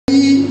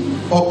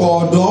ọ̀pọ̀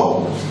ọ̀dọ́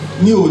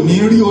ni ò ní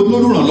rí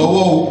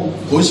olórùrànlọ́wọ́ o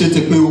kò ń ṣe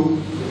ti pé o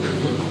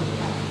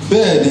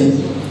bẹ́ẹ̀ ni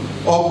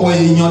ọ̀pọ̀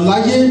èèyàn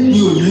láyé ni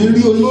ò ní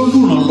rí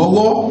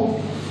olórùrànlọ́wọ́.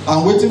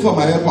 I'm waiting for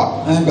my helper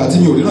nígbà tí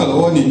mi ò rí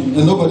ìrànlọ́wọ́ ni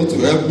and nobody to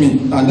help me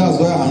and that's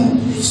why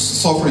I'm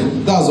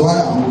suffering, that's why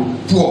I'm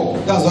poor,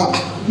 that's why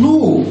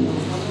no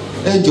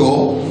ẹ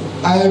jọ̀ọ́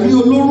àìrí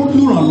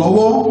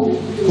olórùrànlọ́wọ́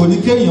kò ní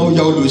kéèyàn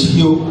ya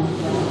olòṣì o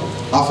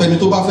àfẹni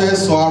tó bá fẹ́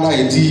sọ ara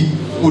ẹ̀ di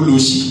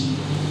olòṣì.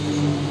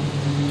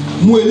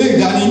 Mú eléyìí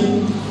dání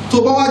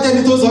tó bá wá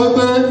jẹ́ni tó sọ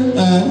pé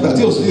ìgbà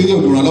tí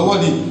olùrànlọ́wọ́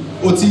ni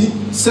o ti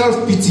self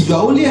pity, you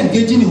are only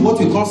engaging in what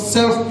we call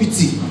self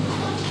pity.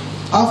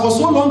 And for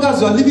so long as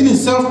you are living in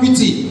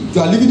self-pity,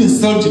 you are living in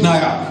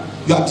self-denial.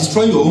 You are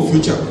destroying your own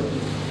future.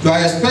 You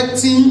are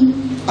expecting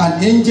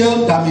an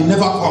angel that may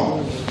never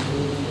come.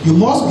 You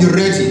must be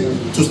ready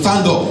to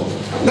stand up.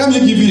 Let me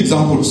give you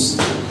examples.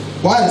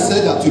 Why I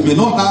said that you may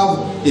not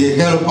have a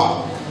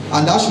helper,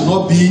 and that should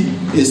not be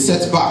a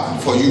setback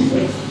for you.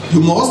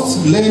 You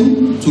must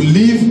learn to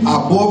live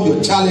above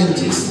your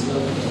challenges.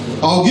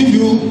 I'll give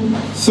you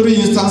 3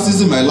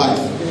 instances in my life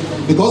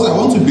because I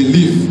want to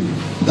believe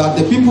that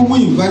the people who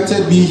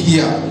invited me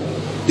here,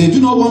 they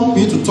do not want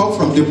me to talk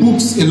from the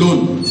books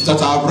alone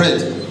that I have read.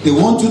 They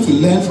want you to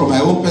learn from my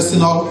own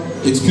personal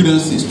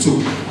experiences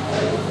too.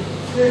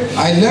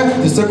 I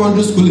left the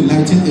secondary school in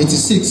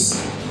 1986.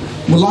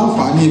 Mo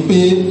láǹfààní pé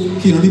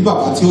kí n rí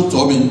bàbá tí ó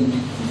tọ́ mi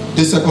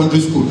dé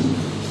secondary school.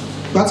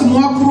 Ìgbà tí mo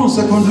wá kúrò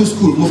secondary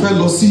school, mo fẹ́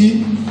lọ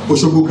sí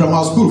Òṣogbo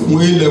grammar school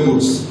fún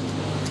A-levels.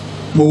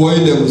 Mo wọ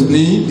A-levels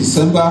ní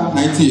December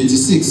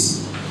 1986.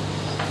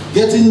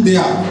 Getting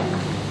there,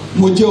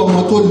 mo jẹ́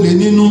ọmọ tó le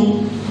nínú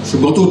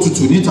ṣùgbọ́n tó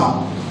tutù níta,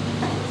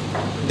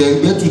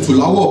 dẹ̀gbẹ́ tutù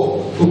láwọ̀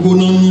ó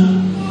gbóná ní.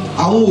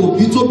 Àwọn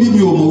òbí tó bí mi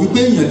ò mọ̀ wípé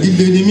èèyàn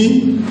líle ni mí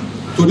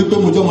torí pé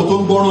mo jẹ́ ọmọ tó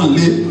ń gbọ́ràn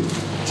lé,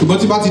 ṣùgbọ́n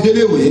tí bá ti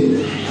délé ìwé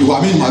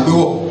ìwà mi mà gbé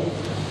wọ̀,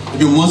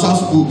 èmi mọ̀ sá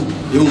sùkúù,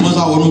 èmi mọ̀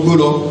sá wọnú gbó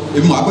lọ,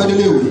 èmi mọ̀ apẹ́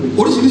délé ìwé,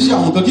 oríṣiríṣi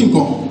àwọn nǹkan kí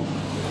nǹkan,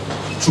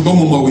 ṣùgbọ́n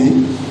mo mọ̀wé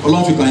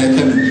Ọlọ́run fi kàn yẹn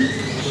kẹ́ mi,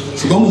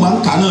 ṣùgbọ́n mo máa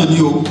ń kà náà ní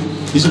o,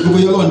 ìṣe gbogbo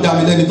yẹn Ọlọ́run dá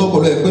mi lẹ́ni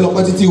tọ́pọ̀lọ́ ẹ̀ pé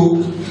lọ́pẹ́ títí o.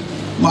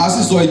 Màá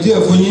sì sọ ìdí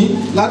ẹ̀ fún yín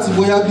láti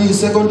bóyá bíi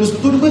secondary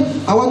school torí pé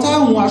àwọn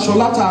táwọn aṣọ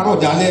látàárọ̀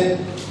dálẹ́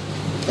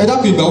ẹ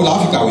dákun ìgbà wo làá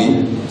fi kàwé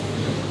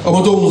ọmọ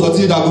tó ń sọ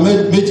tí ìdàgbò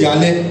méje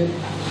alẹ́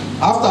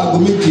after àgbo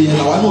méje yẹn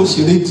làwa náà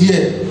ṣeré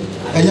díẹ̀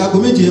ẹ̀yìn àgbo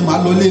méje yẹn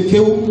máa lọ lé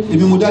kéwú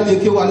èmi mo dá lé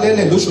kéwú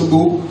alẹ́lẹ̀ lóṣogbo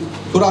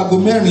torí àgbo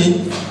 4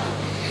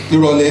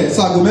 ìrọ̀lẹ́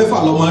sáàgbo 6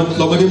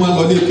 lọ́mọdé máa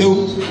lọ lé kéwú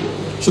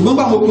ṣùgbọ́n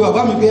bá mo pe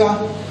bàbá mi pé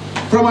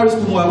primary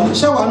school wa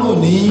ṣẹ́wàá náà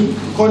ní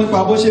kọ́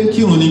nípa bó ṣe ń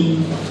kírun ni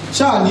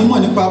ṣáà ní mọ̀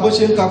nípa bó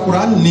ṣe ń ka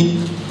Kùránì ni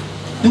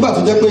nígbà tó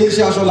jẹ́ pé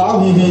iṣẹ́ aṣọ là á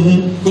hun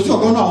kò sí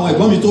ọ̀kan náà àwọn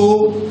ẹ̀gbọ́n mi tó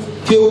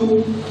kéwú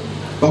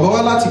bàbá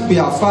wa láti pe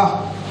àfà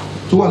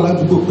tó wà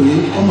ládùúgbò pé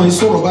ọmọ yìí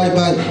sọ̀rọ̀ báyìí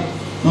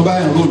wọ́n bá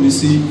yẹn rò mí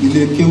sí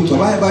ilé kéwú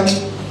bàbá yẹn bá ní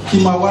kí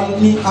n máa wá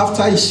ní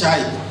after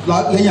ìṣáì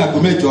lẹ́yìn àgbo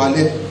 8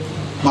 alẹ́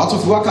màá tún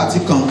fi wákàtí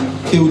kan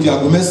kéwú di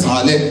àgbo 9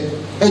 alẹ́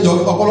ẹjọ́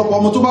ọ̀pọ̀lọpọ̀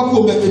ọmọ tó bá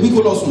kó mẹ ebi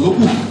kó lọ sùn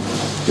lókù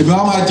èmi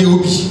wá máa jẹ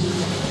obì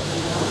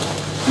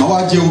màá wá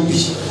jẹ obì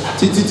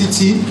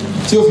títí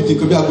tí ó fi di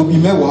kébí aago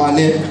 10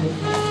 alẹ́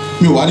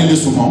mi ò wá nílé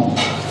sùn mọ́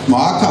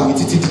màá kàwé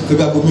títí di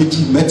kébí aago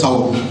 2 3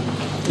 òru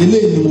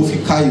eléyìí ni mo fi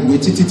ka ìwé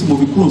títí tí mo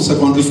fi kúrò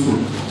secondary school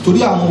torí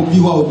àwọn òbí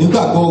wa ò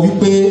nígbàgbọ́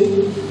wípé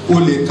o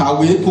lè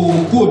kàwé kó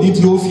o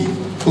nídìí òfì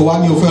kó wá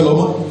ní o fẹ́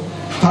lọ́mọ́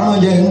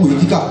kárán yẹ ń wèé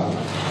kíkà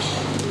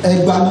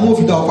ẹgbàá ni wọ́n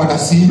fi dá ọ padà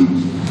sí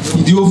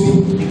ìdí òfì.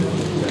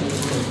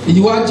 Èyí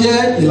wá jẹ́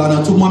ìlànà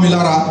tó mọ́ mi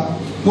lára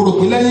mo rò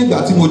pé lẹ́yìn ìgbà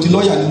tí mo di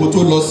lọ́ọ̀yà ni mo tó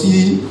lọ sí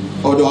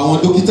ọ̀dọ̀ àwọn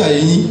dókítà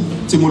eyín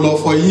tí mo lọ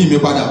fọ eyín mi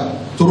padà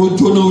toró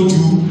jóná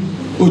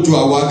ojú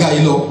àwọ̀ àga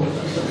yìí lọ.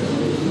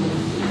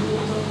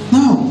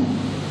 Now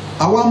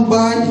àwa ń bá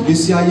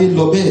ìgbésí ayé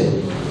lọ bẹ́ẹ̀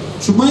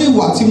ṣùgbọ́n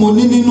ìwà tí mo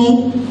ní nínú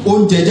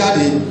oúnjẹ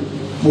jáde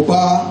mo bá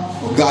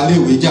ọ̀gá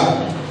iléèwé jà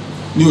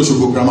ní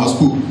Òṣogbo grammar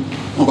school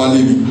wọ́n bá lé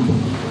mi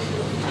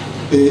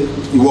pé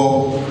ìwọ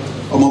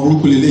ọmọ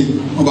burúkú lélẹ̀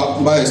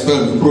wọ́n bá expel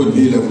mi kúrò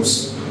ní A-levels.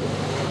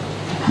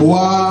 Mo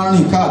wá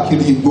rìn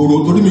káàkiri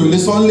ìgboro torí mi ò lè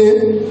sọ́nlé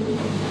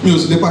mi ò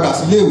sì lè padà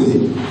sí iléèwé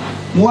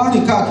mo wá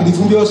rìn káàkiri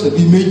fún bí ọ̀sẹ̀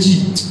bíi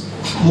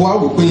 2 mo wá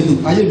rò pé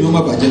ayé mi ó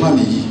má bàjẹ́ má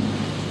mi yìí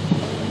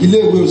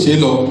iléèwé ò ṣe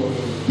lọ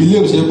ilé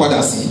ò ṣe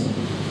padà sí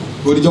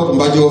oníjọ́ kan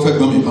bá jẹ́ wọ́n fẹ́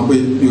gbọ́n mi kan pé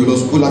mi ò lọ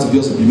sùkúl láti bí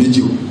ọ̀sẹ̀ bíi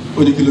 2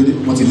 ó ní kí ló dé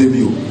wọ́n ti lé mi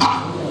o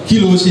kí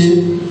ló ṣe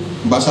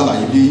bá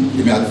ṣàlàyé bí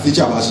èmi àti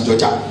tíṣà bá ṣe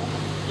jọjà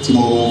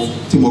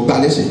tí mo gbá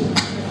lẹ́sẹ̀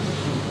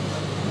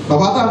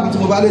bàbá táwọn tí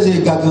mo bá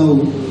lẹ́sẹ̀ gangan o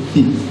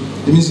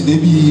èmi sì dé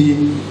bíi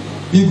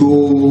bígò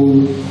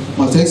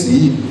mọ̀tẹ́ksì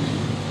yìí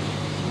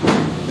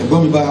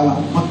ẹ̀gbọ́n mi bá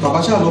bàbá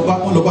ṣáà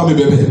wọ́n lọ bá mi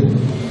bẹ̀bẹ̀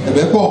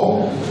ẹ̀bẹ̀ pọ̀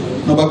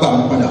wọ́n bá gbà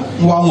mí padà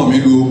wọ́n wá wọ̀n mi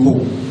lu oko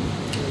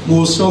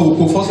mo sọ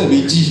oko fọ́sẹ̀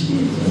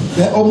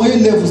 2 ọmọ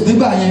A-levels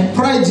nígbà yẹn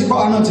pride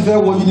báwa náà ti fẹ́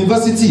wọ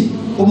yunifásitì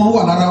ó máa ń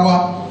wà lára wa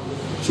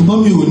ṣùgbọ́n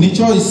mi ò ní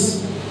choice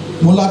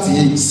mo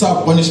láti serve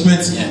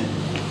punishment yẹn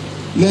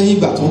lẹ́yìn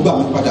ìgbà tó ń gbà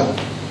mí padà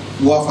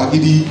mo wá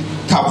fagídí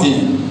kàwé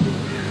yẹn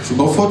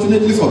ṣùgbọ́n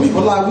fortunately for me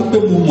ọlá wípé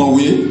mo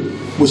mọ̀wé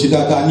mo ṣe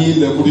dáadáa ní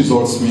level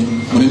results mi,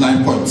 mo ní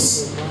 9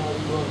 points.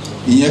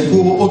 Ìyẹn kó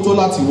ó tó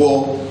láti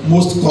wọ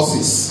most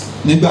courses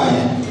nígbà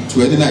yẹn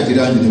to any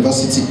Nigerian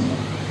university.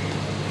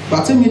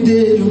 Bàtí mi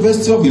dé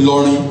University of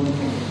Ilorin,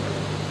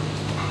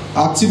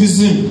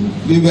 activism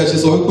bí bẹ́ẹ̀ ṣe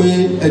sọ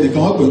wípé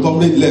ẹnìkan wọ́n pè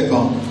comrade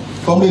lẹ́ẹ̀kan,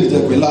 comrade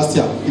jẹ́ pé last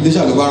year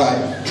Iléṣà ló bára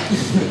ẹ̀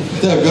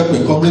tẹ́ ẹ̀ fẹ́ pé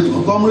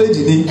comrade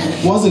ni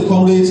once a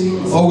comrade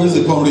always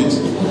a comrade,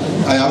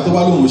 àyà tó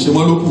bá lóun ò ṣe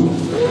mọ́ ló kù.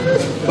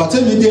 Bàtí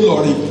mi dé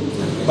Ìlọrin,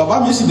 bàbá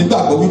mi sì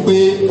nígbàgbọ́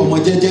wípé ọmọ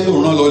jẹ́jẹ́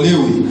lòun rán lọ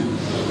léèwé,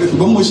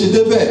 ṣùgbọ́n mo ṣe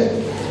débẹ̀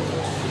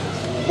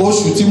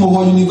oṣù tí mo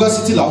wọ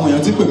yunifásitì làwọn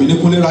èèyàn ti pè mí ní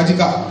Kunle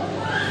Radical,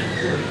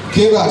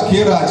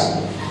 K-RAD.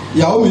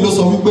 Ìyàwó mi ló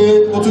sọ wípé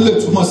ó tún lè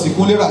túmọ̀ sí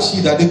Kunle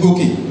Rasheed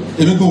Adegoke,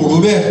 èmi kò rò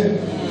bẹ́ẹ̀,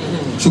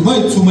 ṣùgbọ́n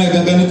ìtumọ̀ ẹ̀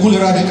gangan ni Kunle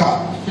Radical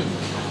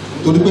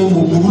torí pé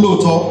mo burú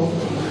lóòótọ́.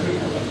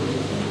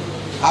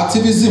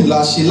 Activism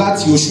la ṣe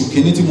láti oṣù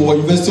kìíní tí mo wọ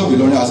University of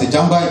Ilorin as a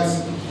Jambite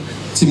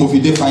tí mo fi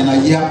dé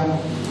final year.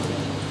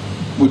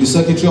 Mo di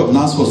secretary of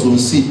NANS for Zone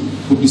C,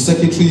 mo di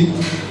secretary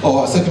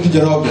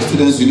general of the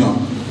Students' Union.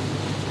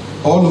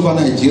 All over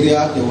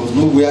Nigeria, there was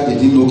nowhere they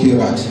didn't know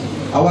K-RAD.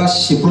 Àwa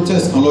ṣe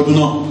protest kan lọ́dún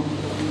náà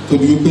tó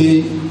di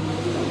wípé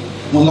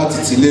wọ́n láti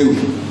tìléèwé,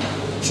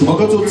 ṣùgbọ́n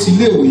kó tó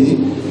tìléèwé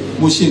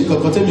mo ṣe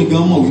nǹkan kan tẹ́mi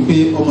gan mọ̀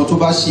wípé ọmọ tó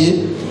bá ṣe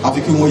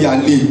àfi kí wọ́n yà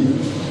lé.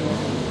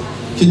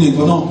 Kí ni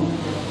nǹkan náà?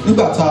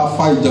 Nígbà tá a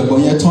fa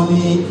ìjàngbọ̀n yẹn tán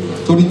ní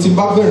torí tí n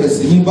bá bẹ̀rẹ̀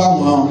sí ní bá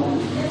àwọn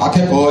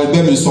akẹ́kọ̀ọ́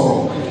ẹgbẹ́ mi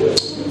sọ̀rọ̀,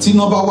 tí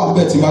iná bá wà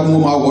bẹ́ẹ̀ tí n bá ní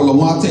wọ́n máa wọ̀ lọ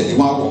wọ́n á tẹ̀lé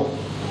wọ́n á wọ̀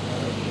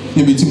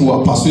níbi tí mo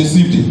wà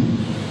persuasive dé.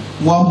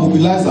 Wọ́n á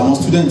mobilize àwọn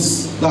students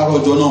láàárọ̀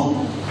ọjọ́ náà,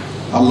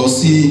 a lọ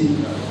sí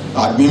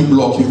admin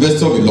block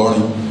University of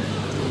Ilorin,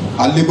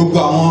 a lé gbogbo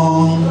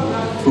àwọn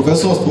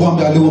professors tó wà ń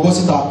bẹ, a lé wọn bọ́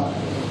síta,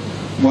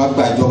 wọ́n á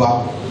gba ìjọba,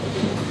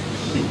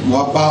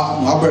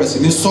 wọ́n á bẹ̀rẹ̀ sí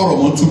ní sọ̀rọ̀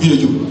wọn tú bí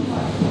ejò.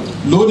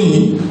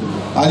 Lónìí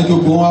a ní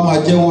gbogbo wọn á máa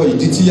jẹ́wọ́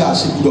ìdí tí a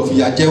ṣe gbọdọ̀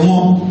fìyà jẹ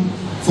wọ́n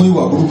fún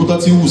ìwà burúkú tó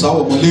ti ń wù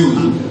sáwọ̀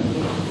ọmọléèwé.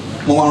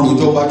 Wọ́n wá ń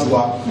rojọ́ wájú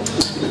wa,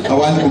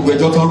 àwa ní gbogbo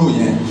ẹjọ́ tán rò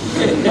yẹn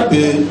pé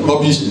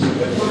rubbish,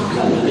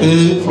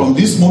 pé from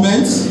this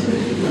moment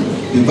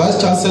the vice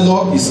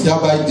chancellor is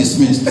hereby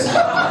dismissed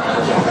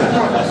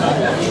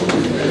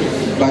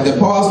by the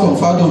powers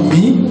conferred on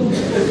me.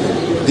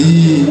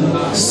 The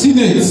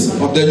senate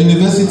of the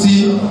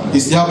university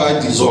is hereby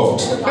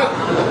dissolved.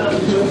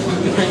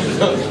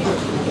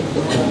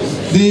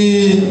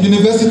 The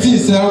university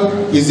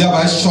itself is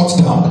hereby shut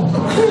down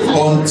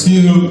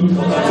until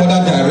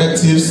further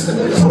directives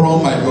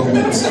from my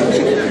government.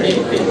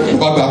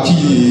 Bàbá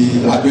kí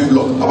admin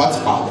block àwa ti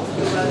pa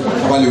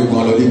àwa lè ogun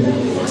ọlọ́lé.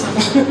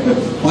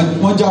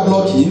 Wọ́n já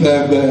blọ́ọ̀kì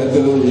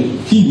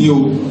kí ni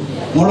o,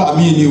 wọ́n rà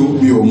mí ni o,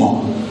 mi ò mọ̀.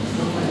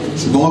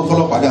 Ṣùgbọ́n wọ́n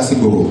kọ́lọ́ padà sí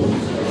gbòòrò.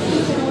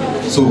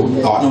 So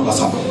àwa náà bá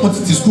sábà wọ́n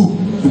ti school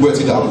gbogbo ẹ̀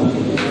ti dàrú.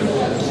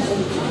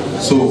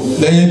 So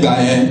lẹ́yìn ìgbà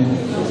yẹn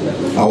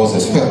I was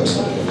expelled.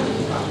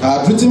 I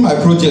had written my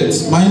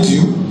project, mind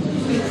you.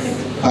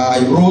 I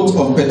wrote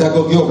on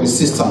pedagogy of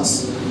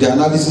resistance, the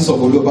analysis of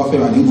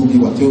Olubafemi and Ngugi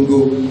wa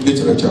Thiong'o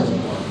literature.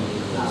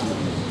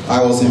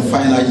 I was in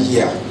final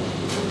year,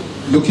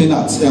 looking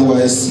at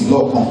NYSC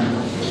law.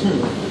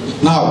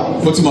 Now,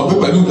 mo ti mọ̀ pé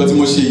pẹ̀lú nǹkan tí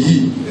mo ṣe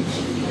yìí,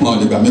 wọn ò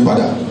lè gbà mí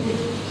padà.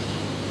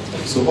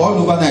 So all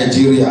over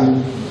Nigeria,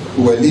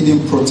 we were leading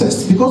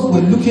protests because we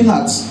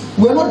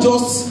were not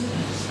just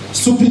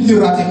stupidly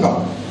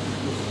radical.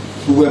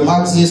 We were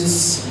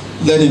Marxists,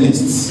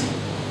 Leninists.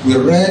 We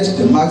read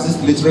the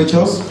Marxist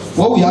literatures.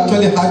 What we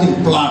actually had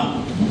in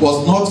plan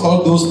was not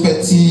all those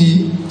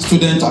petty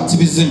student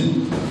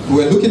activism. We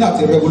were looking at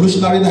a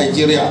revolutionary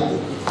Nigeria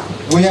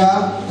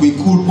where we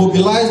could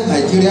mobilize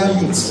Nigerian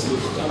youths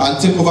and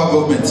take over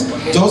government,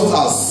 just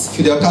as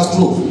Fidel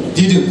Castro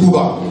did in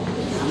Cuba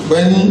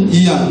when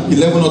he and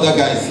 11 other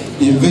guys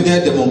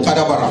invaded the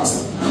Moncada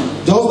barracks.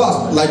 Just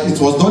as like it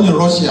was done in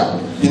Russia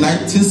in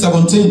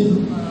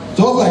 1917.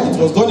 Just like it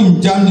was done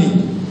in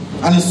Germany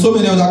and in so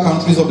many other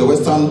countries of the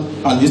Western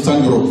and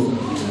Eastern Europe.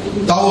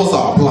 That was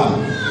our plan.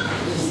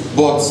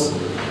 But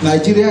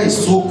Nigeria is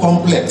so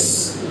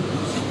complex.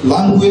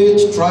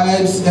 Language,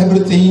 tribes,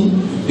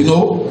 everything,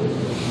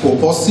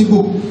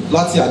 possible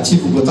láti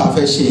achieve what I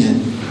fẹ́ ṣe yẹn.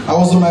 I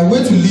was on my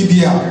way to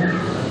Libya,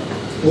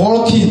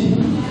 working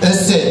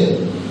essay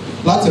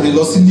láti rìn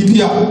lọ sí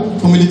Libya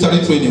for military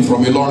training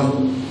from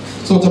Ilorin.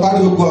 So tabari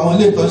gbogbo àwọn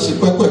ilé ìtàn ṣe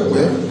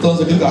pẹ́pẹ́pẹ́ tó ń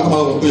ṣe kí nǹkan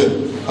máa wọ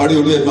pé àrí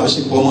orí ẹ̀dùn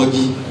àṣepọ̀ ọmọ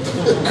igi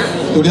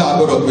torí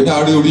àgbọ̀dọ̀ pé ní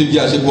àrí orí igi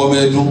àṣepọ̀ ọmọ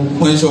ẹ̀dùn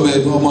wọ́n ń ṣe ọmọ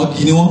ẹ̀dùn ọmọ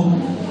igi ni wọ́n.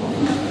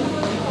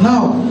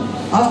 Now,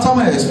 after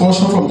my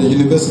expulsion from the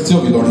University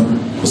of Ilorin,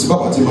 kò sí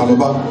bàbá tí màá lọ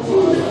bá,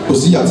 kò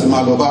sí ìyá tí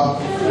màá lọ bá,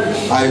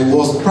 I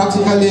was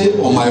practically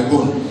on my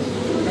own.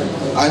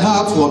 I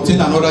now had to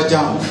obtain another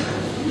JAMB.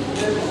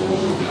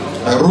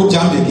 I wrote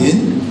JAMB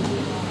again.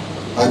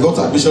 I got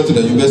admission to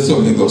the University of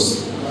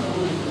Lagos.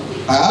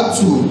 I had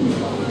to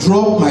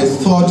drop my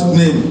third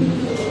name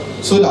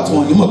so that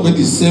one you must be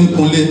the same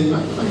Kunle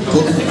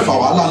for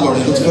our landlord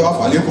to fẹ́ wá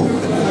Faleko.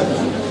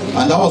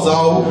 And that was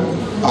how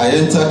I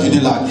entered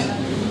Unilag.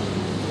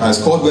 I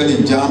scored well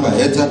in JAMB.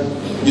 I entered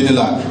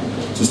Unilag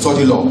to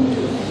study law.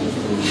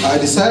 I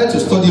decided to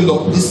study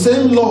law, the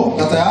same law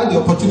that I had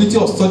the opportunity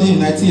of studying in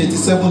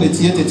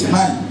 1987, 88,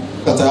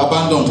 89, that I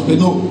abandoned. But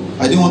no,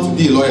 I didn't want to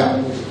be a lawyer.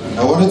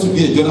 I wanted to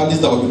be a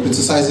journalist that would be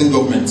criticizing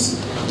government.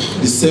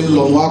 The same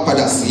law I had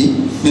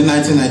in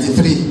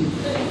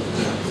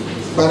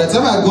 1993. By the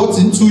time I got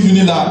into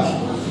Unilag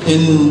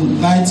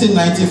in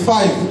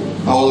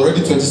 1995, I was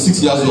already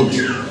 26 years old.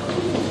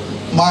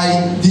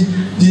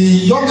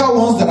 The younger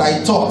ones that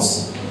I taught,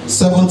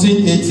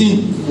 17,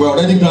 18, were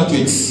already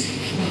graduates.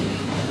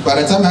 By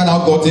the time I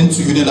now got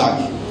into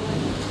Unilag,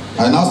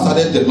 I now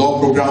started the law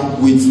program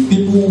with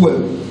people who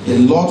were a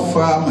lot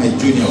far my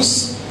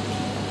juniors.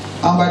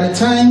 And by the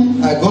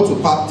time I got to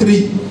part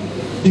 3,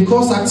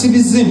 because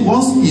activism,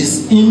 once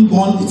is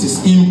inborn, it is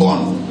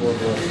inborn.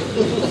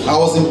 I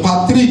was in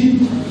part 3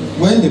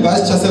 when the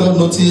Vice Chancellor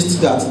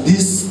noticed that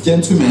these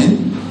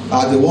gentlemen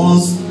are the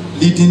ones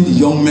leading the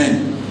young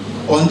men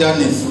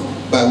underneath,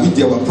 by which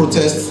there were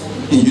protests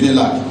in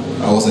Unilag.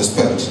 I was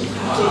expelled.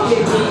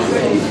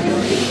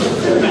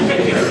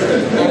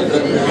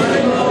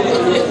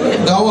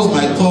 That was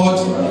my 3rd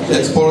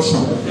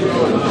expulsion.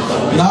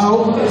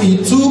 Now,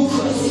 it took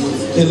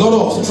a lot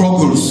of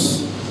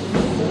struggles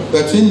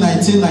between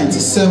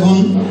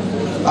 1997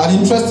 and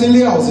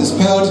interestingly, I was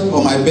expelled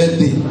on my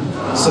birthday,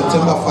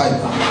 September 5.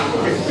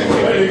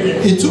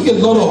 It took a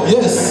lot of,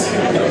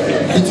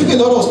 it took a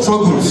lot of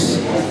struggles,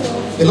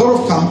 a lot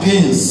of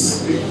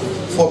campaigns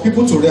for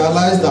people to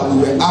realize that we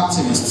were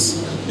activists,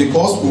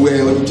 because we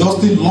were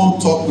unjustly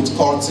lumped up with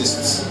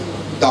cultists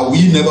that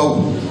we never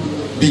would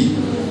be.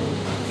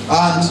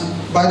 And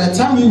by the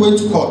time we went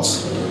to court,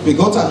 we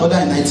got another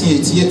in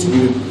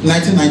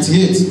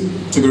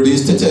 1998 to be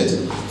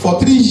reinstated. For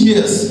 3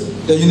 years,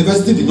 the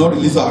university did not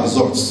release our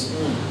results.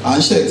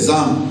 And she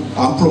exam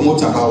and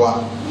promote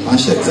our, and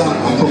she exam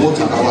and promote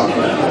our.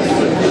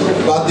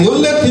 But the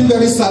only thing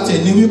very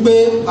certain is we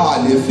pay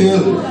our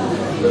fail.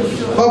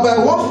 But by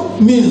what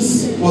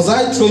means was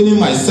I training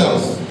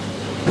myself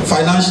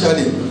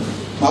financially?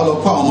 I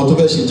look at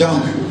motivation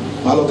jump.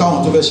 I look at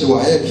motivation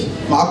WAEC.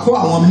 I call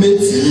our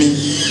mates me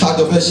start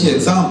the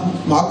exam.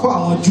 I call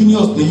our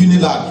juniors the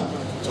Unilag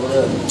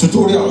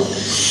tutorials.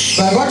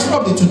 By virtue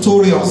of the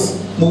tutorials,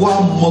 mo wá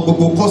mọ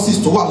gbogbo courses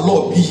tó wà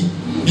law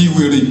bí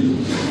wèrè.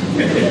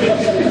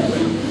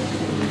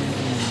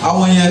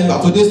 Àwọn yẹn gbà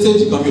tó dé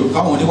stage kan mi ò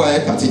káwọn ní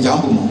WAEC àti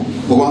jambu mọ́.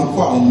 Mo wá ń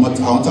kọ́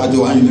àwọn tá a jọ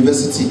wà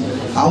university.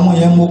 Àwọn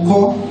yẹn mo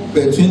kọ́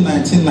between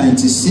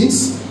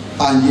 1996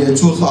 and year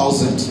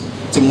 2000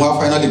 tí mo wá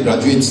finally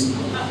graduate.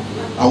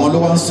 Àwọn ló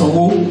wá ń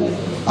sanwó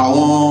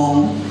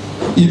àwọn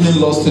evening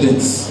law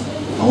students.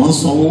 Àwọn ń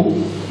sanwó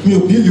mi ò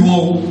bíìlì wọn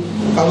o.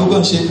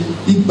 Kálógán ṣe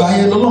ìgbà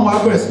yẹn lọ́lọ́run wá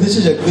bẹ̀rẹ̀ sí ní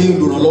ṣẹ̀ṣẹ̀ gbé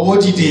olùrànlọ́wọ́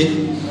dìde.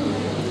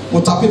 Mo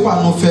ta pépà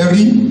nu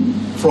ferry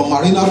from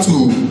Marina to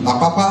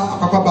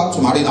Apapa back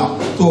to Marina.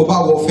 Tó o bá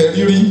wọ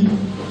ferry rí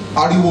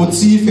ariwo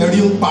tí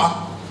ferry ń pa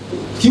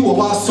kí wọ́n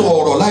wá sọ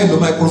ọ̀rọ̀ láì lo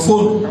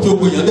microphone tí o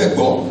gbìyànjú dẹ̀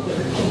gbọ́.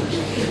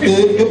 Pé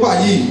pépà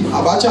yìí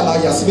Abacha la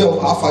yà síbẹ̀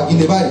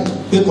àfagilé báyìí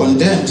pé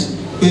condemned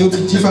pé ó ti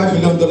jí $5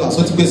 million ó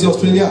ti gbé sí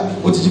Australia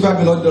ó ti jí $5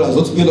 million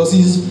ó ti gbé lọ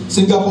sí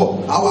Singapore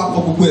àwa kọ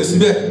gbogbo ẹ̀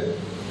síbẹ̀.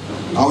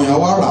 Àwọn èèyàn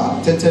wá rà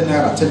 10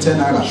 naira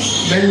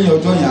lẹ́yìn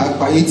ọjọ́ yẹn á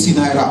pa 80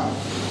 naira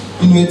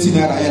nínú 80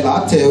 naira yẹn là á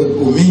tẹ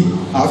omi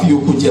àá fi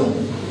yòókù jẹun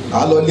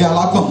àá lọ lé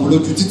alákànmú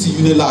lójú títí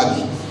Unilag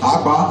àá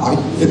pa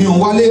èmi ò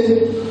wálé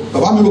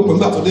bàbá mi rò pé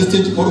nígbà tó dé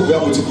stage kọ́ rò pé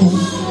àwọn ti kú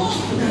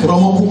tọrọ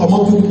ọmọ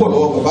kú púpọ̀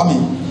lọ́wọ́ bàbá mi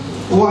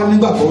ó wá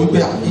nígbàgbọ́ wípé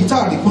ìta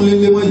àríkúnlé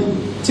lémọ́ yìí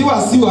tí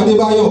Wàsíù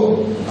Adébáyọ̀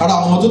ara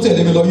àwọn tó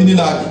tẹ̀lé mi lọ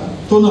Unilag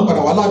tó náà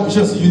padà wá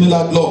láàbíṣẹ́ sí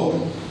Unilag lọ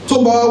tó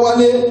bá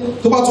wálé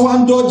tó bá tún wá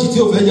ń dọ́jì tí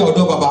ò fẹ́ yà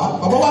ọ̀dọ̀ bàbá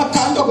wá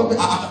ká ń dọ̀kọ̀ pé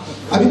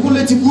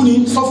àbíkúnlé ti kú ni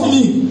sọ fún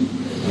mi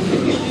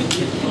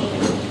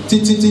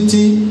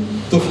títí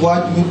tó fi wá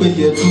wípé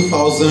year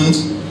 2000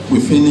 we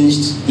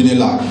finished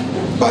Unilag.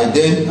 By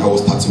then I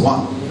was 31.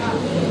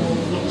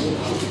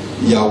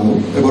 Ìyàwó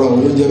ẹgbọ́n àwọn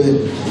olóúnjẹ bẹ́ẹ̀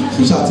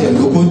kì í ṣàtì ẹ̀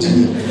lógójì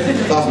ni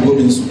láti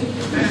gómìnà sùn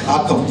a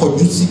kàn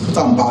kọjú sí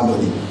kúta ń bá a lọ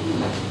ni.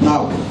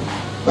 Now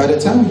by the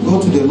time we go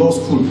to the law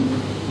school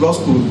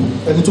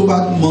ẹni tó bá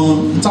mọ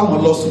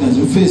táwọn law students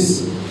ń face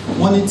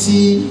wọ́n ní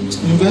tí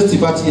university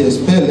bá ti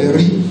expel ẹ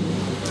rí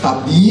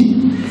tàbí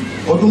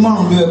ọdún 5 ló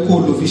yẹ kó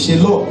lò fi ṣe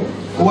law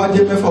ó wá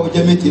jẹ́ 6 ó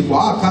jẹ́ 7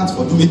 wàá account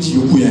ọdún 2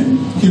 yòókù yẹn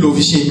kí ló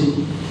fi ṣe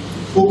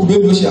ó kú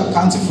bébí ó ṣe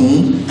account fún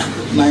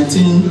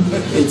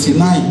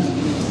 1989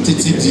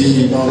 títí di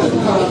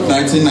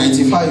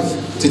 1995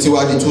 títí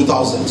wá di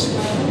 2000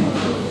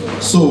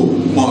 so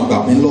wọn àgbà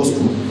mi law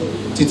school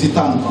títí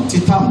táàmù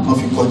kan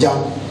fi kọjá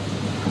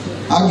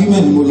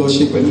argument ni mo lọ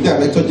ṣe pẹ̀lú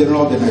director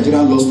general of the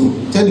Nigerian Law School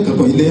tẹ́nìkan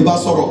kan ilé bá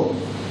sọ̀rọ̀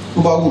tó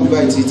bá wù mí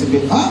báyìí títí pé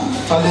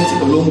talent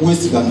kan ló ń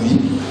waste ìgbàanú yìí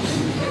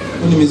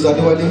ó ní Mr.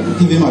 Adéwálé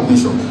give him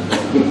admission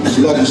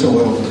ìṣẹ̀lẹ̀ admission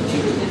well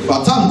but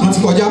táàmù kan ti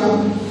kọjá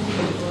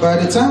by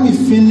the time we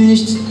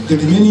finished the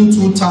remaining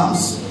 2 terms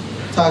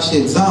tá a ṣe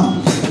exam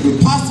we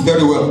passed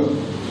very well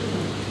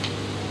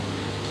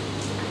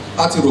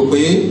a ti rò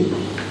pé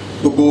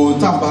gbogbo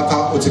táàmùbáká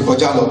ó ti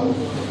kọjá lọ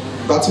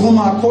ìgbà tí wọ́n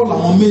máa call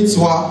àwọn mates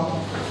wa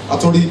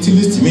àtúndì tí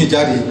list mi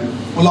jáde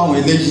wọ́n láwọn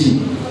eléyìí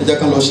ẹ jẹ́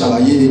ká lọ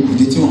ṣàlàyé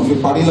ìdí tí wọ́n fi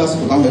parí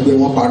lásìkò táwọn ẹgbẹ́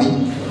wọn parí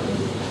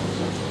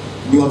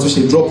bí wọ́n tún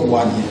ṣe drop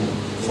wà nìyẹn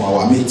for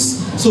our mates.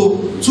 So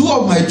 2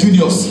 of my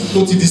juniors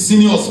ló ti di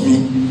seniors mi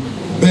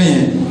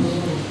bẹ́yẹn.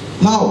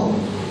 Now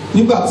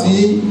nígbà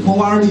tí wọ́n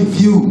wá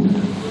review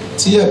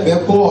tí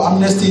ẹ̀bẹ̀ pọ̀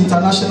Amnesty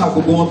International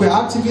gbogbo wọn pé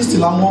activist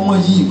làwọn ọmọ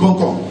yìí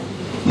gangan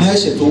ní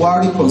ẹ̀ṣẹ̀ tó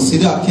wá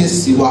reconsider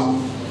case wa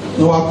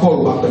ní wá kọ́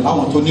ọ̀rọ̀ pẹ̀lú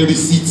àwọn tó ní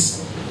receipts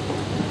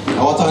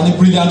àwọn tá a ní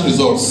brilliant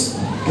results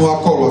ní wá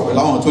kọ́ ọ̀rọ̀ pẹ̀lú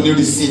àwọn tó ní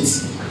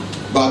receipts.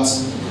 But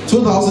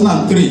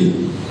 2003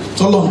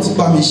 tọ́lọ̀ ti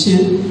bá mi ṣe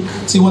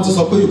tí wọ́n ti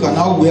sọ pé you can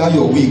now wear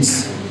your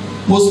wigs.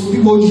 Most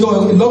people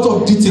yọ a lot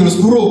of details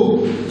kúrò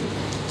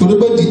torí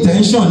pé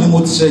detention ni mo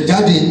ti ṣe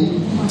jáde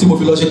tí mo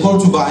fi lọ ṣe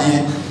kọ́ọ̀tùbà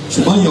yẹn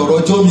ṣùgbọ́n yẹn ọ̀rọ̀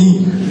ọjọ́ mi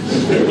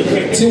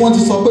tí wọ́n ti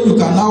sọ pé you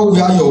can now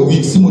wear your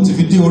wigs tí mo ti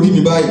fi dé orí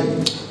mi báyìí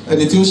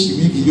ẹni tí ó ṣì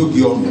wíìgì yóò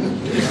gé ọrùn.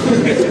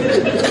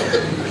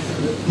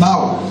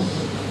 Now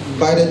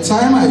by the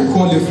time I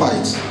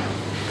qualified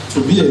to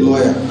be a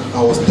lawyer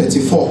I was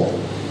 34.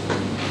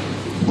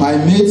 My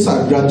mates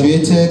had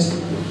graduated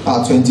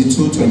at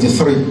 22,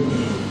 23.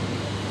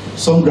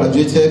 Some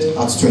graduated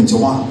at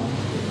 21.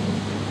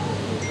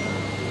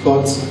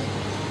 But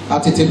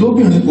àtètè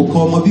lóbìnrin kò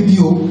kan ọmọ bíbí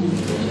o.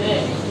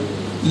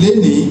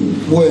 Lénìí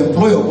mo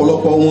employ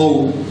ọ̀pọ̀lọpọ̀ wọn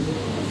o.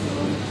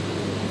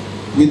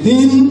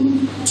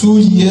 Within 2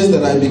 years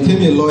that I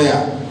became a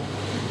lawyer,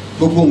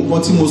 gbogbo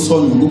nǹkan tí mo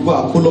sọnù gbogbo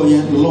àkólọ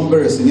yẹn ló ń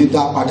bẹ̀rẹ̀ sí ní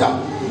dá padà.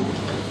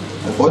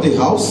 I bought a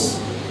house,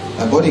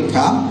 I bought a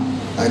car,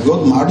 I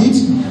got married.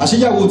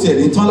 Àṣeyàwó tiẹ̀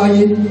ní tán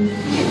láyé.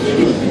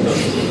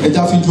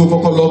 Ẹja fi ju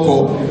kọ́kọ́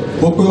lọ́kọ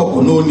bó pé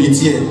ọ̀pọ̀ náà ní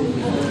tiẹ̀.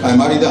 I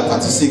married at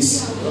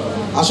 36.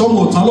 Aṣọ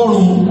mo tán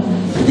lọ́rùn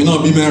èmi náà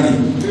bí mẹ́rin.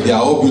 They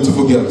are all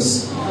beautiful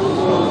girls.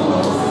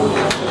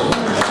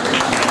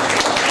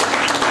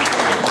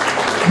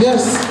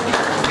 Yes,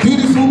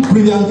 beautiful,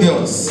 brilliant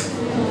girls.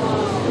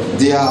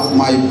 They are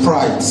my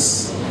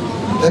prides.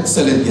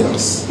 Excellent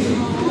girls.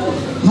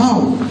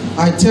 Now,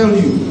 I tell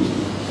you,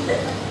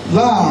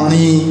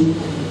 láàrin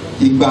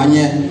ìgbà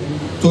yẹn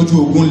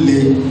tójú ogun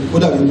le ó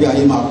dàbí pé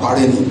ayé máa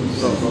parẹ́ ni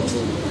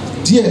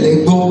díẹ̀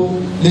lẹ́gbọ́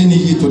lẹ́ni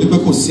yìí torí pé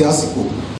kò sí àsìkò